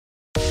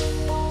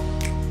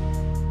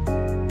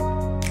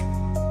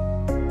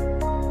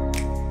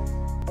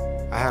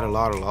had a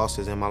lot of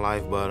losses in my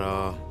life, but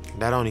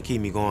that only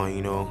keep me going,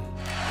 you know.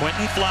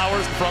 Quinton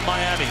Flowers from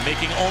Miami,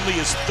 making only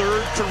his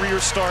third career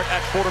start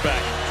at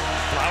quarterback.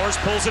 Flowers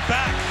pulls it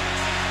back,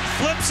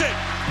 flips it.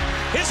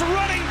 His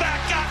running back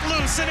got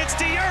loose, and it's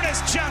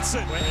Dearness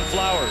Johnson. Quinton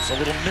Flowers, a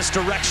little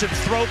misdirection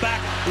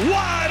throwback,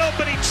 wide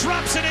open, he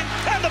drops it in,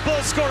 and the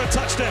Bulls score a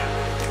touchdown.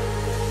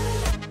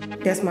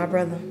 That's my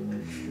brother.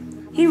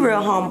 He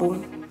real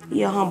humble.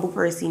 He a humble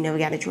person. He never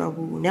got in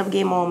trouble. Never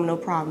gave mom no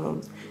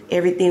problems.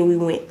 Everything we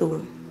went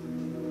through.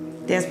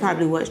 That's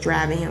probably what's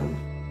driving him.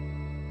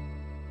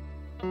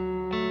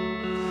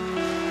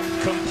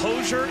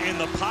 Composure in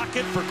the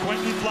pocket for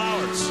Quinton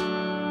Flowers.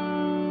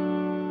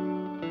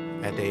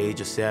 At the age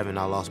of 7,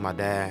 I lost my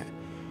dad.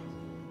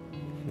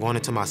 Going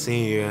into my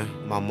senior year,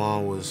 my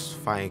mom was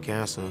fighting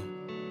cancer.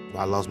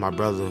 I lost my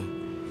brother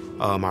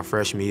my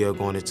freshman year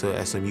going into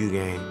an SMU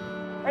game.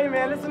 Hey,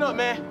 man, listen up,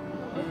 man.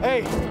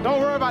 Hey, don't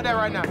worry about that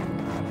right now.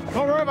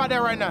 Don't worry about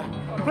that right now.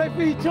 Play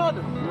for each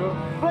other.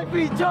 Yeah. Play for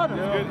each other.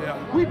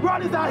 Yeah. We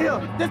brothers out here.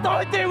 That's the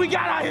only thing we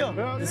got out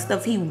here. The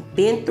stuff he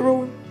been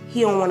through,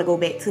 he don't want to go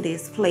back to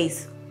this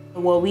place.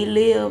 Where we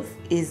live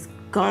is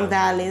gun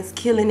violence,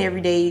 killing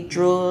every day,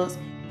 drugs.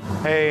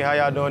 Hey, how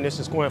y'all doing? This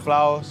is Quinton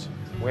Flowers.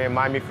 We're in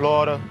Miami,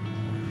 Florida.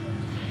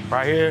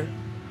 Right here.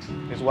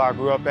 This is where I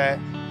grew up at.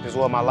 This is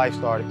where my life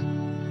started.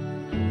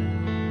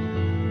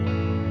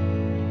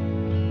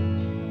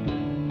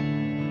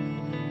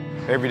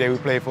 Every day we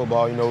play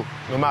football, you know,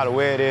 no matter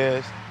where it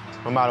is,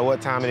 no matter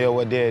what time it is,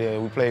 what day it is,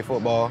 we play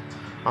football.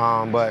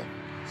 But,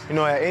 you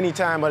know, at any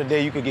time of the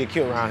day, you could get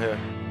killed around here.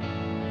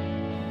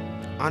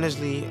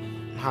 Honestly,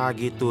 how I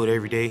get through it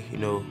every day, you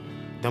know,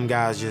 them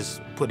guys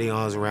just put their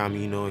arms around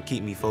me, you know, and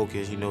keep me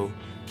focused, you know,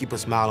 keep a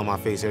smile on my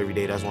face every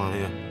day. That's why I'm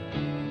here.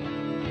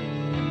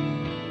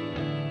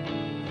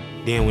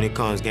 Then when it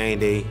comes game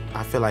day,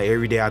 I feel like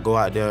every day I go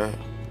out there,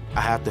 I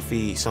have to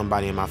feed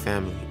somebody in my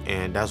family,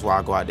 and that's why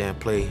I go out there and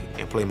play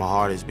my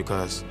hardest,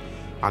 because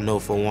I know,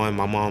 for one,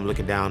 my mom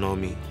looking down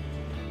on me.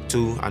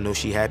 2, I know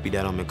she happy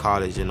that I'm in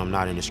college and I'm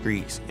not in the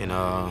streets. And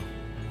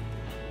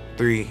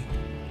 3,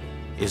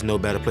 it's no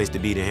better place to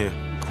be than here.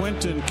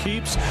 Quinton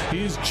keeps,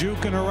 he's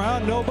juking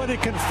around, nobody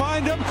can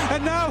find him,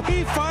 and now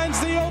he finds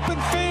the open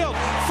field,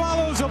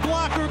 follows a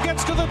blocker,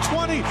 gets to the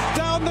 20,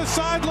 down the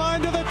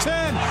sideline to the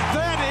 10.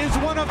 That is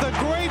one of the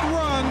great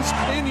runs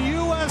in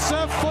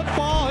USF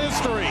football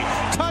history.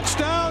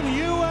 Touchdown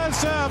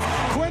USF,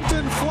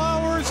 Quinton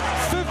Flowers,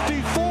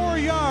 54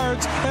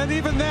 yards, and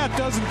even that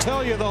doesn't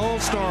tell you the whole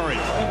story.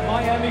 In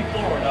Miami,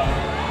 Florida,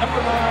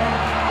 number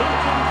 9, Quinton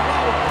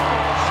Flowers.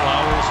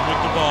 Flowers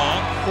with the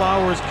ball.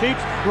 Flowers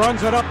keeps,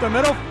 runs it up the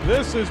middle.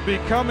 This is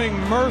becoming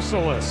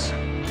merciless.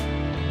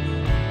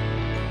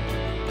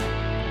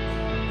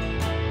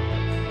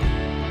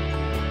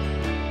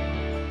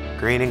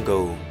 Green and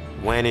gold,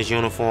 wearing his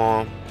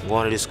uniform,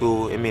 going to this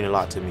school, it means a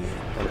lot to me.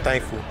 I'm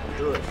thankful.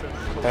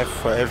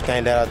 Thankful for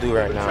everything that I do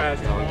right now.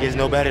 It gets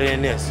no better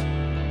than this.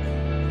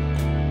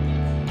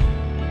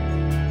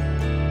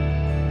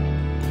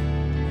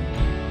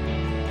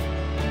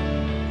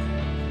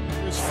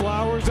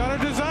 Flowers on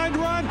a designed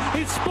run,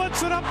 he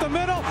splits it up the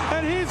middle,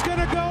 and he's going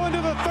to go into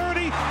the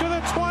 30, to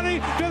the 20,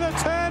 to the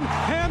 10,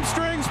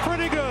 hamstrings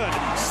pretty good,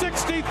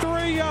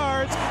 63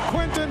 yards,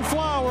 Quinton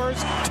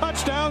Flowers,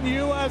 touchdown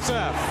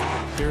USF.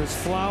 Here's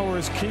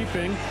Flowers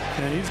keeping,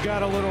 and he's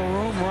got a little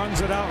room,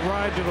 runs it out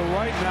wide to the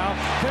right now,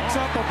 picks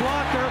up a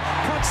blocker,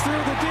 cuts through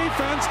the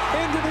defense,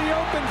 into the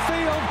open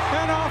field,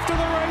 and off to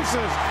the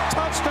races,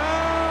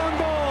 touchdown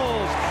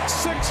Bulls,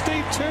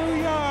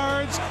 62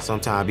 yards.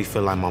 Sometimes I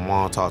feel like my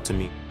mom talked to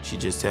me. She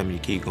just tell me to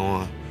keep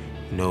going.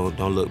 You know,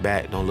 don't look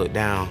back, don't look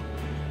down,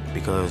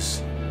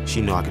 because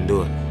she know I can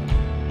do it.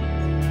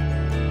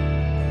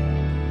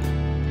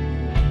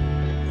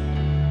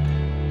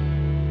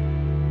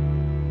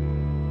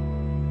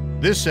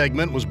 This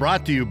segment was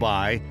brought to you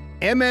by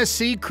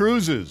MSC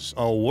Cruises,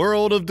 a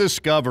world of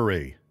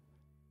discovery.